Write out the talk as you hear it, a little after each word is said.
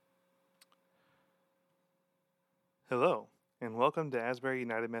Hello, and welcome to Asbury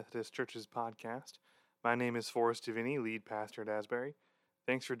United Methodist Church's podcast. My name is Forrest Deviney, lead pastor at Asbury.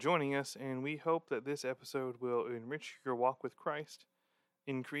 Thanks for joining us, and we hope that this episode will enrich your walk with Christ,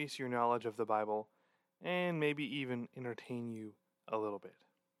 increase your knowledge of the Bible, and maybe even entertain you a little bit.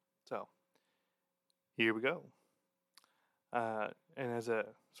 So, here we go. And as a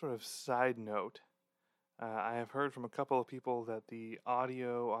sort of side note, I have heard from a couple of people that the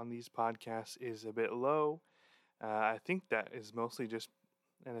audio on these podcasts is a bit low. I think that is mostly just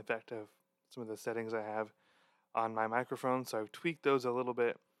an effect of some of the settings I have on my microphone, so I've tweaked those a little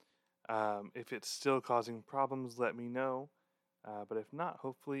bit. If it's still causing problems, let me know. But if not,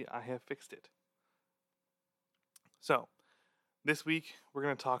 hopefully I have fixed it. So, this week we're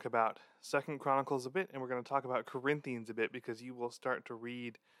going to talk about 2nd Chronicles a bit, and we're going to talk about Corinthians a bit, because you will start to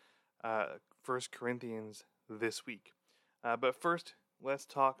read 1 Corinthians this week. But first, let's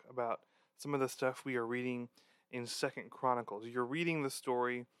talk about some of the stuff we are reading in 2nd Chronicles. You're reading the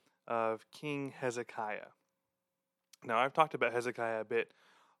story of King Hezekiah. Now, I've talked about Hezekiah a bit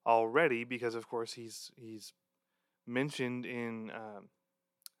already because, of course, he's mentioned in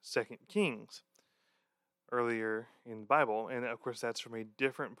 2nd Kings earlier in the Bible, and of course that's from a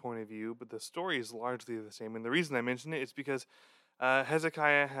different point of view, but the story is largely the same. And the reason I mention it is because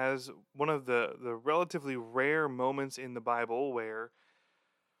Hezekiah has one of the relatively rare moments in the Bible where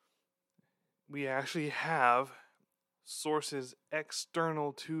we actually have sources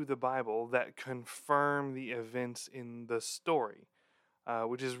external to the Bible that confirm the events in the story,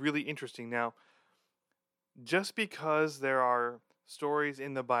 which is really interesting. Now, just because there are stories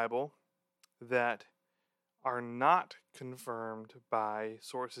in the Bible that are not confirmed by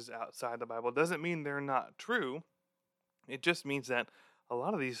sources outside the Bible doesn't mean they're not true. It just means that a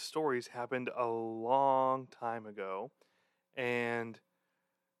lot of these stories happened a long time ago, and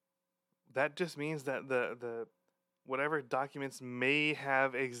that just means that the whatever documents may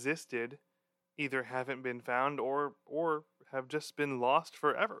have existed either haven't been found or have just been lost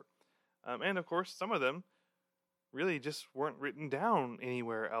forever. And of course, some of them really just weren't written down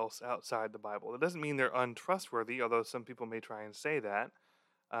anywhere else outside the Bible. It doesn't mean they're untrustworthy, although some people may try and say that.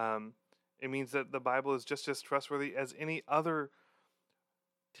 It means that the Bible is just as trustworthy as any other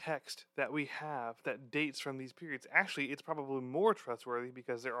text that we have that dates from these periods. Actually, it's probably more trustworthy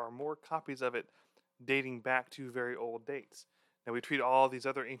because there are more copies of it dating back to very old dates. Now, we treat all these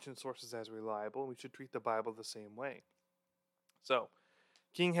other ancient sources as reliable, and we should treat the Bible the same way. So,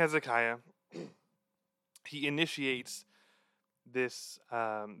 King Hezekiah, he initiates this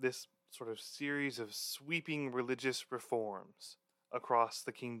sort of series of sweeping religious reforms across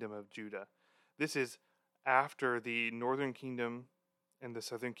the kingdom of Judah. This is after the northern kingdom and the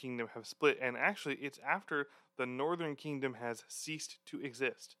southern kingdom have split, and actually it's after the northern kingdom has ceased to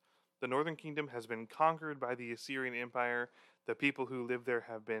exist. The northern kingdom has been conquered by the Assyrian Empire. The people who live there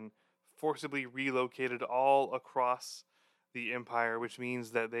have been forcibly relocated all across the empire, which means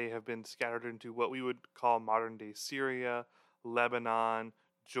that they have been scattered into what we would call modern-day Syria, Lebanon,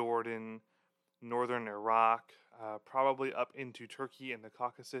 Jordan, northern Iraq, probably up into Turkey and the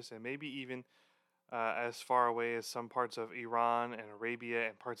Caucasus, and maybe even as far away as some parts of Iran and Arabia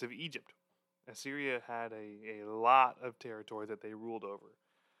and parts of Egypt. Assyria had a lot of territory that they ruled over.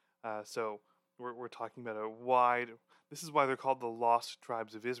 So we're talking about a wide... This is why they're called the Lost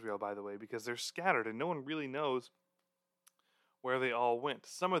Tribes of Israel, by the way, because they're scattered and no one really knows where they all went.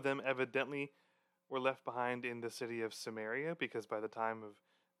 Some of them evidently were left behind in the city of Samaria, because by the time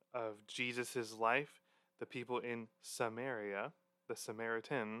of Jesus' life, the people in Samaria, the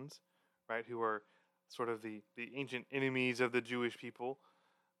Samaritans, right, who are sort of the ancient enemies of the Jewish people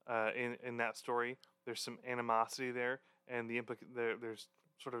in that story, there's some animosity there, and there's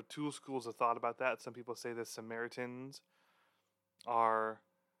sort of two schools of thought about that. Some people say the Samaritans are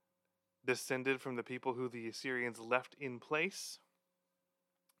descended from the people who the Assyrians left in place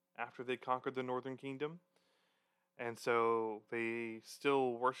after they conquered the northern kingdom. And so they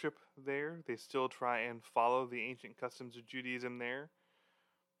still worship there. They still try and follow the ancient customs of Judaism there.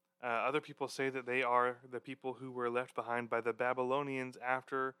 Other people say that they are the people who were left behind by the Babylonians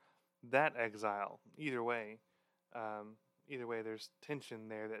after that exile. Either way, there's tension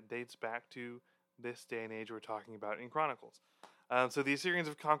there that dates back to this day and age we're talking about in Chronicles. So the Assyrians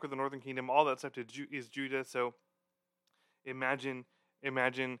have conquered the northern kingdom. All that's left is Judah. So imagine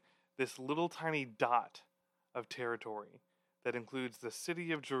this little tiny dot of territory that includes the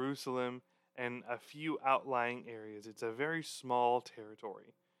city of Jerusalem and a few outlying areas. It's a very small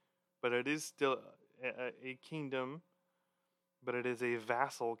territory, but it is still a kingdom, but it is a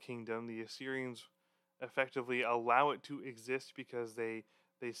vassal kingdom. The Assyrians effectively allow it to exist because they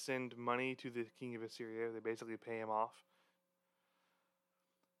They send money to the king of Assyria. They basically pay him off.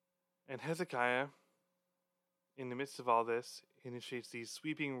 And Hezekiah, in the midst of all this, initiates these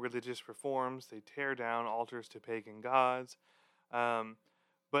sweeping religious reforms. They tear down altars to pagan gods.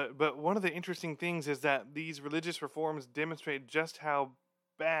 But one of the interesting things is that these religious reforms demonstrate just how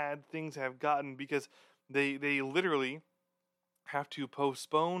bad things have gotten, because they literally have to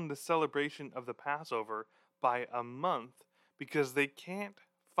postpone the celebration of the Passover by a month because they can't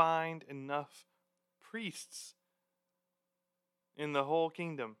find enough priests in the whole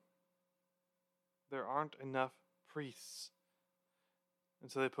kingdom. There aren't enough priests.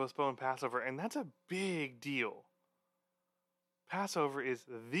 And so they postpone Passover, and that's a big deal. Passover is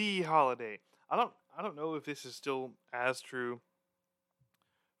the holiday. I don't know if this is still as true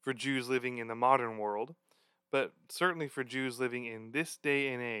for Jews living in the modern world, but certainly for Jews living in this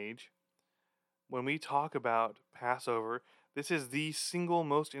day and age, when we talk about Passover, this is the single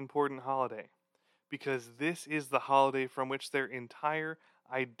most important holiday, because this is the holiday from which their entire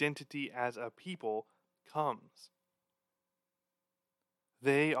identity as a people comes.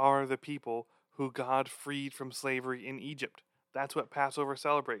 They are the people who God freed from slavery in Egypt. That's what Passover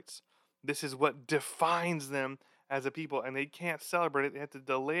celebrates. This is what defines them as a people, and they can't celebrate it. They have to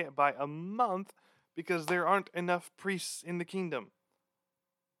delay it by a month because there aren't enough priests in the kingdom.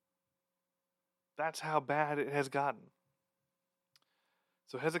 That's how bad it has gotten.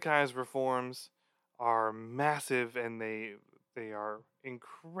 So Hezekiah's reforms are massive, and they are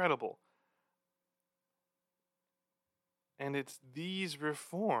incredible. And it's these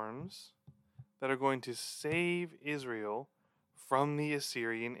reforms that are going to save Israel from the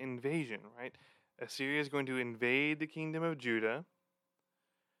Assyrian invasion, right? Assyria is going to invade the kingdom of Judah.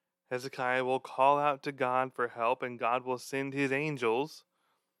 Hezekiah will call out to God for help, and God will send his angels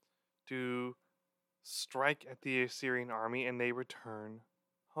to strike at the Assyrian army, and they return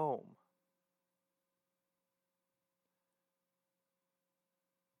home.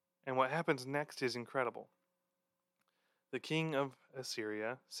 And what happens next is incredible. The king of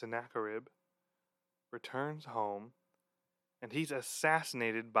Assyria, Sennacherib, returns home, and he's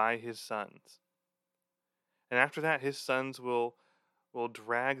assassinated by his sons. And after that, his sons will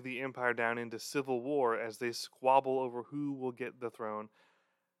drag the empire down into civil war as they squabble over who will get the throne.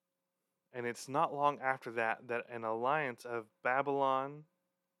 And it's not long after that an alliance of Babylon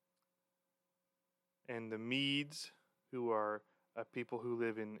and the Medes, who are a people who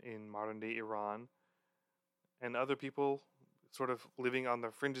live in modern-day Iran, and other people sort of living on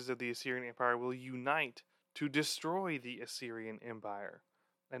the fringes of the Assyrian Empire will unite to destroy the Assyrian Empire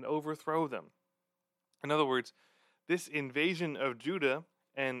and overthrow them. In other words, this invasion of Judah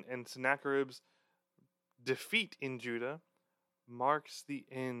and Sennacherib's defeat in Judah marks the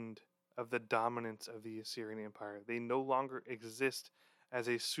end of the dominance of the Assyrian Empire. They no longer exist as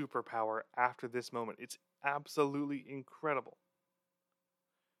a superpower after this moment. It's absolutely incredible.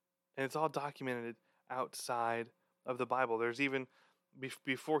 And it's all documented outside of the Bible. There's even,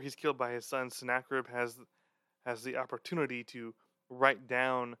 before he's killed by his son, Sennacherib has the opportunity to write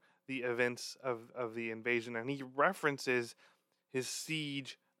down the events of the invasion, and he references his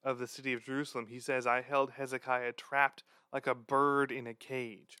siege of the city of Jerusalem. He says, "I held Hezekiah trapped like a bird in a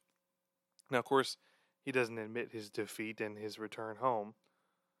cage." Now, of course, he doesn't admit his defeat and his return home,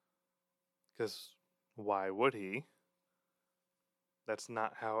 because why would he? That's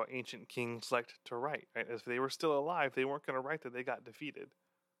not how ancient kings liked to write, right? If they were still alive, they weren't going to write that they got defeated.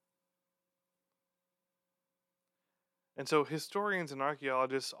 And so historians and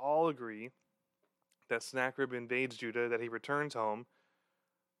archaeologists all agree that Sennacherib invades Judah, that he returns home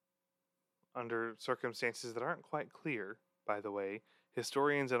under circumstances that aren't quite clear, by the way.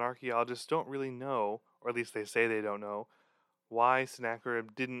 Historians and archaeologists don't really know, or at least they say they don't know, why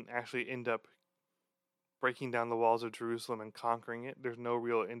Sennacherib didn't actually end up breaking down the walls of Jerusalem and conquering it. There's no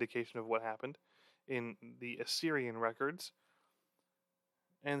real indication of what happened in the Assyrian records.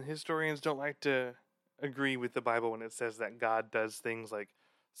 And historians don't like to agree with the Bible when it says that God does things like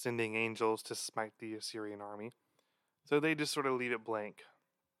sending angels to smite the Assyrian army. So they just sort of leave it blank.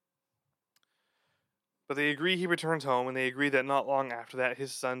 But they agree he returns home, and they agree that not long after that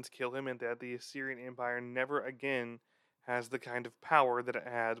his sons kill him, and that the Assyrian Empire never again has the kind of power that it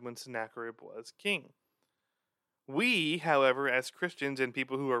had when Sennacherib was king. We, however, as Christians and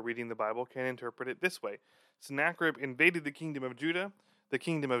people who are reading the Bible, can interpret it this way. Sennacherib invaded the kingdom of Judah. The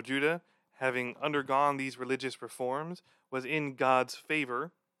kingdom of Judah, having undergone these religious reforms, was in God's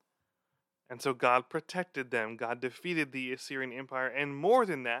favor. And so God protected them. God defeated the Assyrian Empire. And more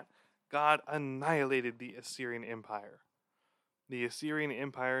than that, God annihilated the Assyrian Empire. The Assyrian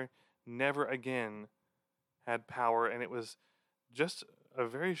Empire never again had power, and it was just a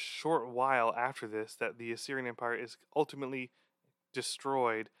very short while after this that the Assyrian Empire is ultimately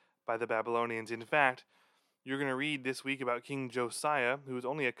destroyed by the Babylonians. In fact, you're going to read this week about King Josiah, who is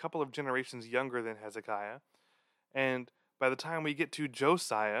only a couple of generations younger than Hezekiah. And by the time we get to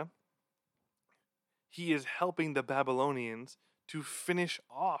Josiah, he is helping the Babylonians to finish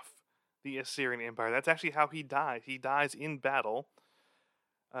off the Assyrian Empire. That's actually how he dies. He dies in battle,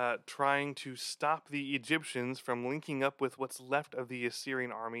 trying to stop the Egyptians from linking up with what's left of the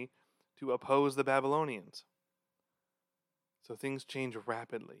Assyrian army to oppose the Babylonians. So things change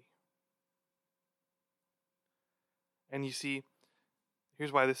rapidly. And you see,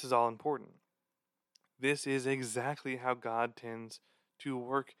 here's why this is all important. This is exactly how God tends to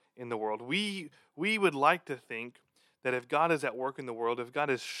work in the world. We would like to think that if God is at work in the world, if God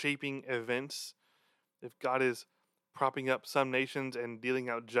is shaping events, if God is propping up some nations and dealing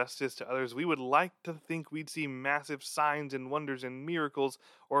out justice to others, we would like to think we'd see massive signs and wonders and miracles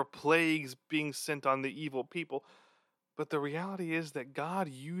or plagues being sent on the evil people. But the reality is that God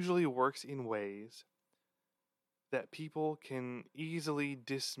usually works in ways that people can easily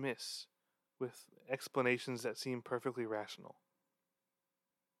dismiss with explanations that seem perfectly rational.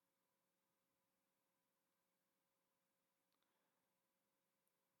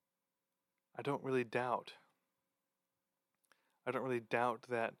 I don't really doubt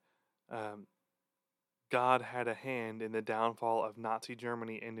that God had a hand in the downfall of Nazi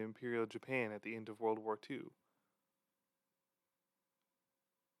Germany and Imperial Japan at the end of World War II.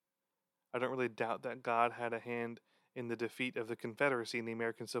 I don't really doubt that God had a hand in the defeat of the Confederacy in the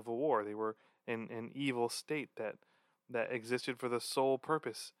American Civil War. They were an evil state that existed for the sole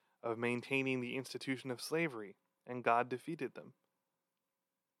purpose of maintaining the institution of slavery, and God defeated them.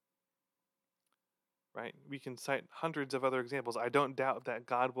 Right? We can cite hundreds of other examples. I don't doubt that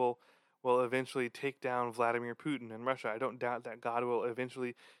God will eventually take down Vladimir Putin in Russia. I don't doubt that God will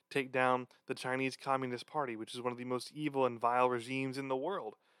eventually take down the Chinese Communist Party, which is one of the most evil and vile regimes in the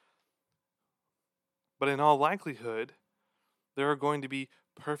world. But in all likelihood, there are going to be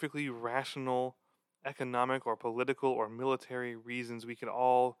perfectly rational economic or political or military reasons we can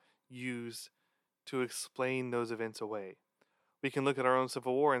all use to explain those events away. We can look at our own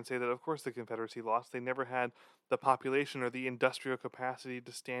Civil War and say that, of course, the Confederacy lost. They never had the population or the industrial capacity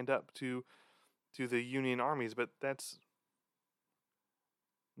to stand up to the Union armies, but that's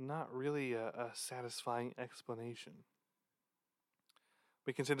not really a satisfying explanation.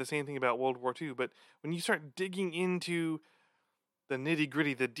 We can say the same thing about World War II, but when you start digging into the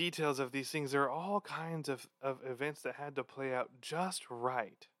nitty-gritty, the details of these things, there are all kinds of events that had to play out just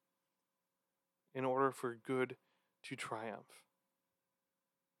right in order for good to triumph.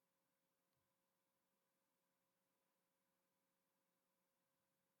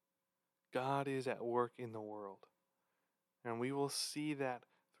 God is at work in the world. And we will see that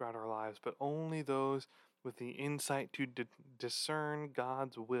throughout our lives, but only those with the insight to discern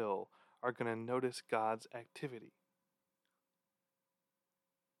God's will are going to notice God's activity.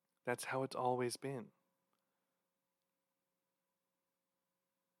 That's how it's always been.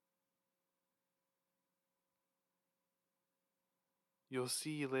 You'll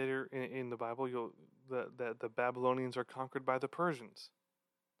see later in the Bible that the Babylonians are conquered by the Persians.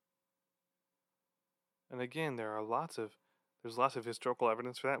 And again, there's lots of historical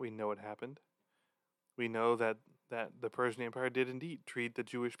evidence for that. We know it happened. We know that the Persian Empire did indeed treat the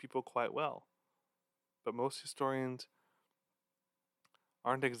Jewish people quite well. But most historians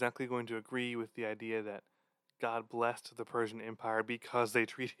aren't exactly going to agree with the idea that God blessed the Persian Empire because they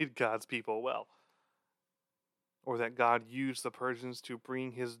treated God's people well, or that God used the Persians to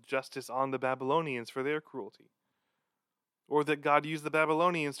bring his justice on the Babylonians for their cruelty, or that God used the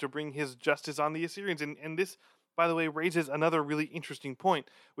Babylonians to bring his justice on the Assyrians. And this, by the way, raises another really interesting point,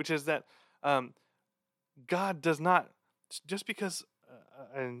 which is that God does not, just because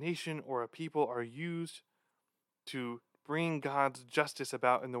a nation or a people are used to bring God's justice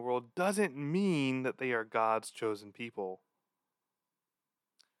about in the world, doesn't mean that they are God's chosen people.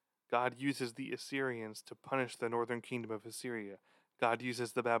 God uses the Assyrians to punish the northern kingdom of Assyria. God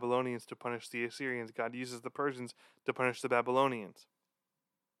uses the Babylonians to punish the Assyrians. God uses the Persians to punish the Babylonians.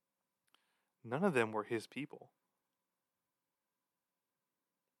 None of them were his people.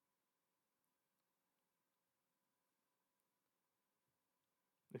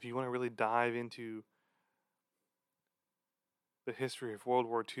 If you want to really dive into the history of World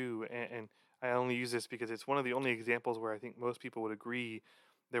War II, and I only use this because it's one of the only examples where I think most people would agree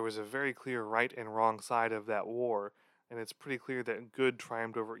there was a very clear right and wrong side of that war, and it's pretty clear that good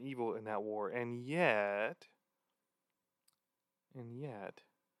triumphed over evil in that war. And yet,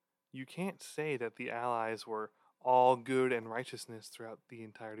 you can't say that the Allies were all good and righteousness throughout the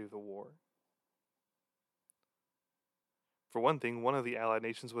entirety of the war. For one thing, one of the Allied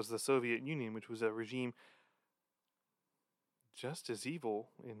nations was the Soviet Union, which was a regime just as evil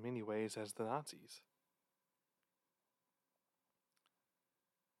in many ways as the Nazis.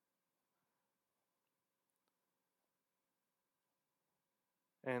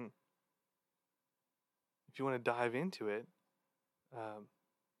 And if you want to dive into it,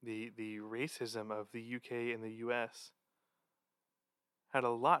 the racism of the UK and the US had a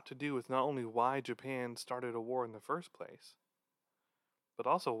lot to do with not only why Japan started a war in the first place, but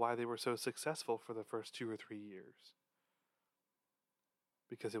also why they were so successful for the first 2 or 3 years.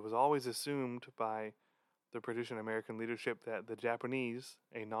 Because it was always assumed by the British and American leadership that the Japanese,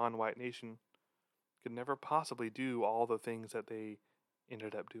 a non-white nation, could never possibly do all the things that they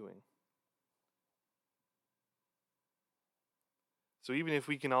ended up doing. So even if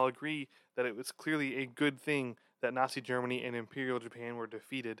we can all agree that it was clearly a good thing that Nazi Germany and Imperial Japan were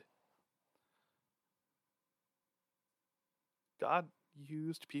defeated, God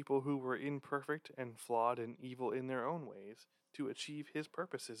used people who were imperfect and flawed and evil in their own ways to achieve his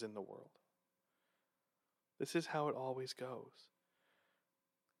purposes in the world. This is how it always goes.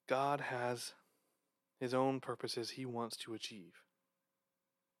 God has his own purposes he wants to achieve.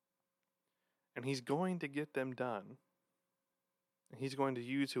 And he's going to get them done. And he's going to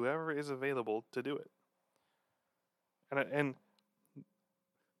use whoever is available to do it. And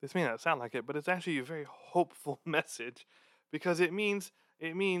this may not sound like it, but it's actually a very hopeful message, because it means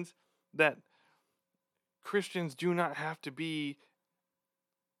that Christians do not have to be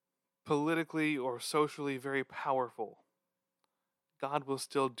politically or socially very powerful. God will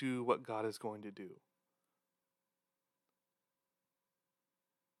still do what God is going to do.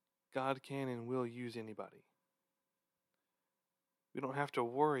 God can and will use anybody. We don't have to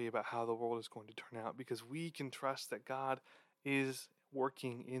worry about how the world is going to turn out, because we can trust that God is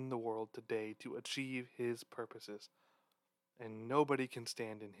working in the world today to achieve his purposes, and nobody can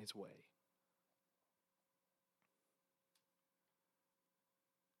stand in his way.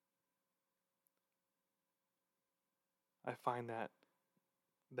 I find that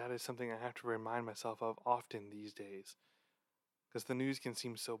is something I have to remind myself of often these days, because the news can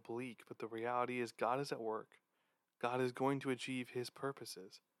seem so bleak, but the reality is God is at work. God is going to achieve his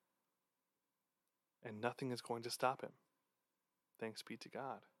purposes, and nothing is going to stop him. Thanks be to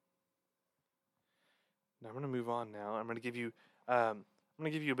God. Now I'm going to move on. Now I'm going to give you a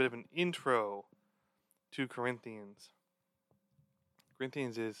bit of an intro to Corinthians.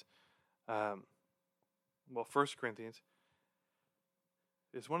 Corinthians is, 1 Corinthians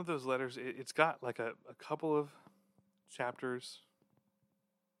is one of those letters. It's got like a couple of chapters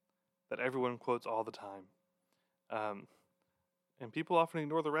that everyone quotes all the time. And people often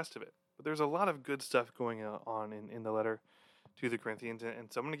ignore the rest of it. But there's a lot of good stuff going on in the letter to the Corinthians.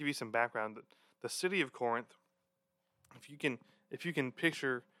 And so I'm going to give you some background. The city of Corinth, if you can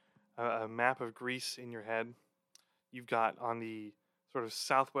picture a map of Greece in your head, you've got on the sort of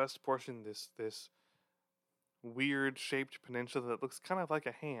southwest portion this weird shaped peninsula that looks kind of like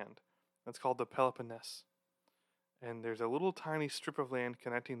a hand. That's called the Peloponnese. And there's a little tiny strip of land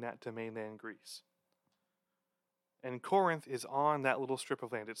connecting that to mainland Greece. And Corinth is on that little strip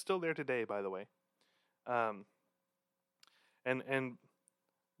of land. It's still there today, by the way. And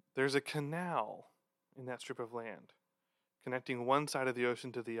there's a canal in that strip of land connecting one side of the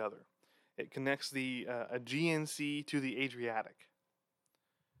ocean to the other. It connects the Aegean Sea to the Adriatic.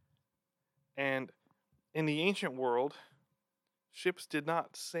 And in the ancient world, ships did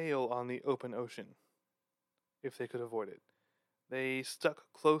not sail on the open ocean if they could avoid it. They stuck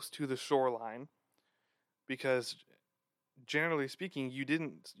close to the shoreline because, generally speaking, you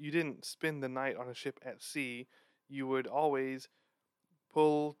didn't spend the night on a ship at sea. You would always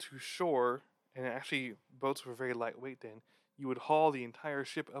pull to shore, and actually boats were very lightweight then. You would haul the entire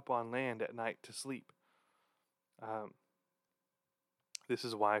ship up on land at night to sleep. This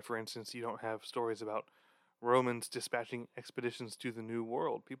is why, for instance, you don't have stories about Romans dispatching expeditions to the New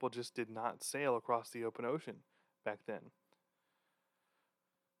World. People just did not sail across the open ocean back then.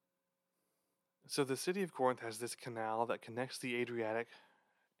 So the city of Corinth has this canal that connects the Adriatic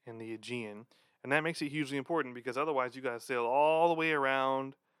and the Aegean, and that makes it hugely important because otherwise you got to sail all the way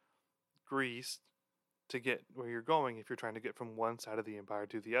around Greece to get where you're going if you're trying to get from one side of the empire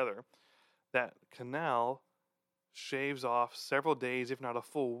to the other. That canal shaves off several days, if not a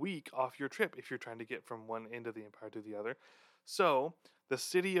full week, off your trip if you're trying to get from one end of the empire to the other. So the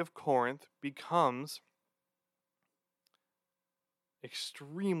city of Corinth becomes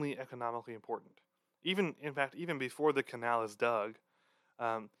extremely economically important. In fact, even before the canal is dug,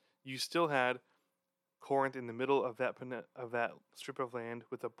 you still had Corinth in the middle of that strip of land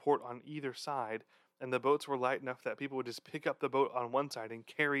with a port on either side, and the boats were light enough that people would just pick up the boat on one side and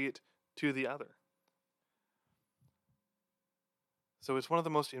carry it to the other. So it's one of the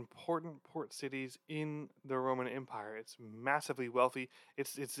most important port cities in the Roman Empire. It's massively wealthy.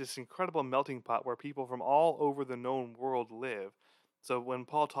 It's this incredible melting pot where people from all over the known world live. So when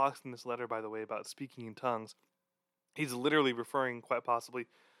Paul talks in this letter, by the way, about speaking in tongues, he's literally referring quite possibly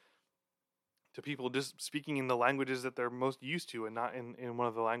to people just speaking in the languages that they're most used to and not in one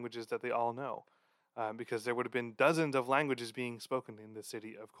of the languages that they all know. Because there would have been dozens of languages being spoken in the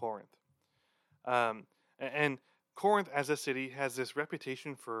city of Corinth. And Corinth as a city has this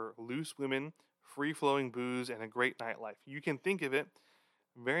reputation for loose women, free-flowing booze, and a great nightlife. You can think of it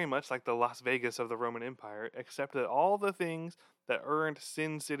very much like the Las Vegas of the Roman Empire, except that all the things that earned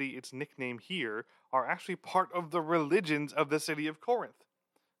Sin City its nickname here are actually part of the religions of the city of Corinth.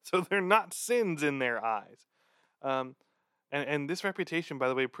 So they're not sins in their eyes. And this reputation, by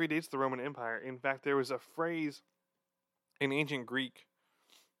the way, predates the Roman Empire. In fact, there was a phrase in ancient Greek.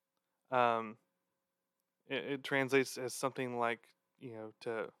 It translates as something like,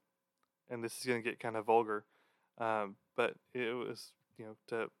 and this is going to get kind of vulgar, but it was,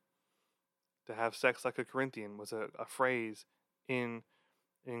 to have sex like a Corinthian was a phrase in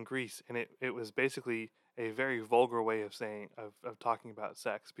Greece, and it was basically a very vulgar way of saying of talking about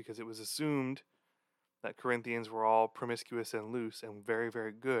sex, because it was assumed that Corinthians were all promiscuous and loose and very,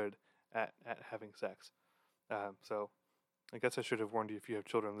 very good at having sex. So I guess I should have warned you if you have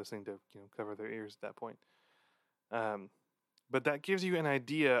children listening to cover their ears at that point. But that gives you an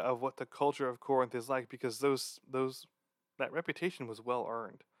idea of what the culture of Corinth is like, because that reputation was well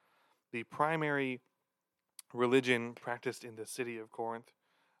earned. The primary religion practiced in the city of Corinth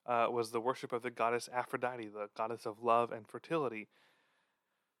was the worship of the goddess Aphrodite, the goddess of love and fertility.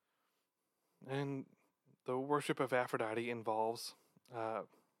 And the worship of Aphrodite involves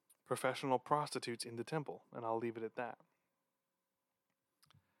professional prostitutes in the temple, and I'll leave it at that.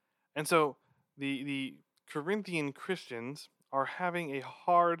 And so the Corinthian Christians are having a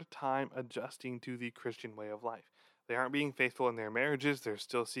hard time adjusting to the Christian way of life. They aren't being faithful in their marriages. They're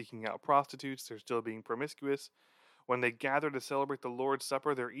still seeking out prostitutes. They're still being promiscuous. When they gather to celebrate the Lord's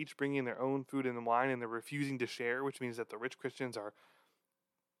Supper, they're each bringing their own food and wine, and they're refusing to share, which means that the rich Christians are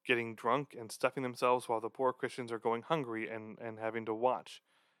getting drunk and stuffing themselves while the poor Christians are going hungry and having to watch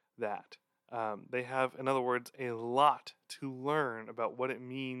that. They have, in other words, a lot to learn about what it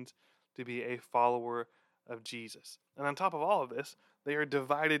means to be a follower of Jesus. And on top of all of this, they are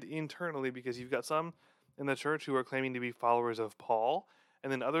divided internally, because you've got some in the church who are claiming to be followers of Paul,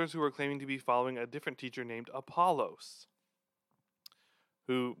 and then others who are claiming to be following a different teacher named Apollos,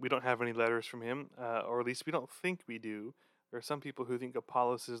 who we don't have any letters from him, or at least we don't think we do. There are some people who think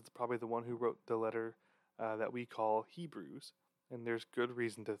Apollos is probably the one who wrote the letter that we call Hebrews, and there's good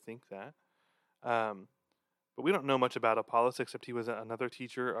reason to think that. But we don't know much about Apollos, except he was another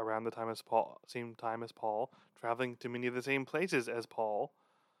teacher around the same time as Paul, traveling to many of the same places as Paul.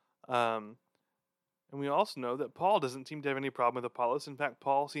 And we also know that Paul doesn't seem to have any problem with Apollos. In fact,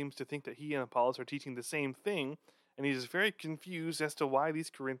 Paul seems to think that he and Apollos are teaching the same thing, and he's very confused as to why these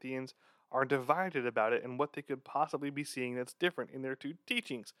Corinthians are divided about it and what they could possibly be seeing that's different in their two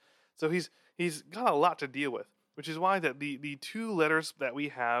teachings. So he's got a lot to deal with, which is why that the two letters that we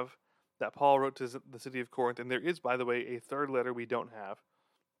have that Paul wrote to the city of Corinth, and there is, by the way, a third letter we don't have.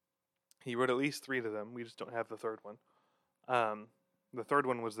 He wrote at least 3 of them. We just don't have the third one. The third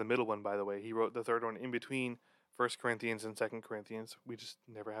one was the middle one, by the way. He wrote the third one in between 1 Corinthians and 2 Corinthians. We just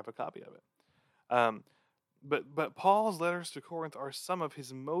never have a copy of it. But Paul's letters to Corinth are some of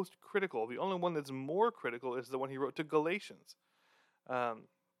his most critical. The only one that's more critical is the one he wrote to Galatians.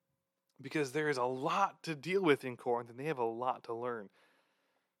 Because there is a lot to deal with in Corinth, and they have a lot to learn.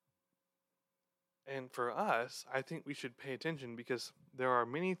 And for us, I think we should pay attention, because there are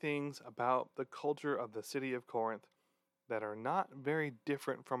many things about the culture of the city of Corinth that are not very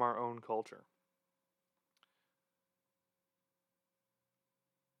different from our own culture.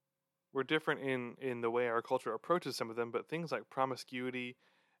 We're different in the way our culture approaches some of them, but things like promiscuity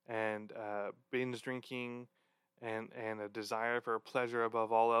and binge drinking and a desire for pleasure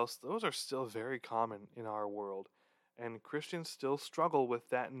above all else, those are still very common in our world. And Christians still struggle with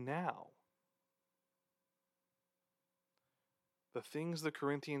that now. The things the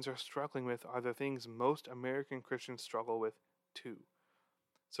Corinthians are struggling with are the things most American Christians struggle with too.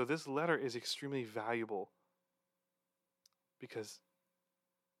 So this letter is extremely valuable, because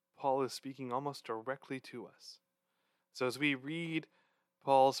Paul is speaking almost directly to us. So as we read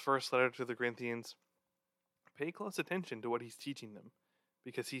Paul's first letter to the Corinthians, pay close attention to what he's teaching them,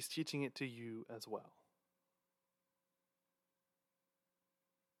 because he's teaching it to you as well.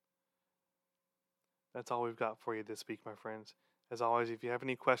 That's all we've got for you this week, my friends. As always, if you have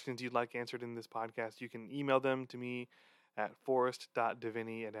any questions you'd like answered in this podcast, you can email them to me at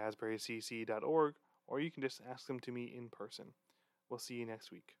forrest.deviney@asburycc.org, or you can just ask them to me in person. We'll see you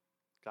next week.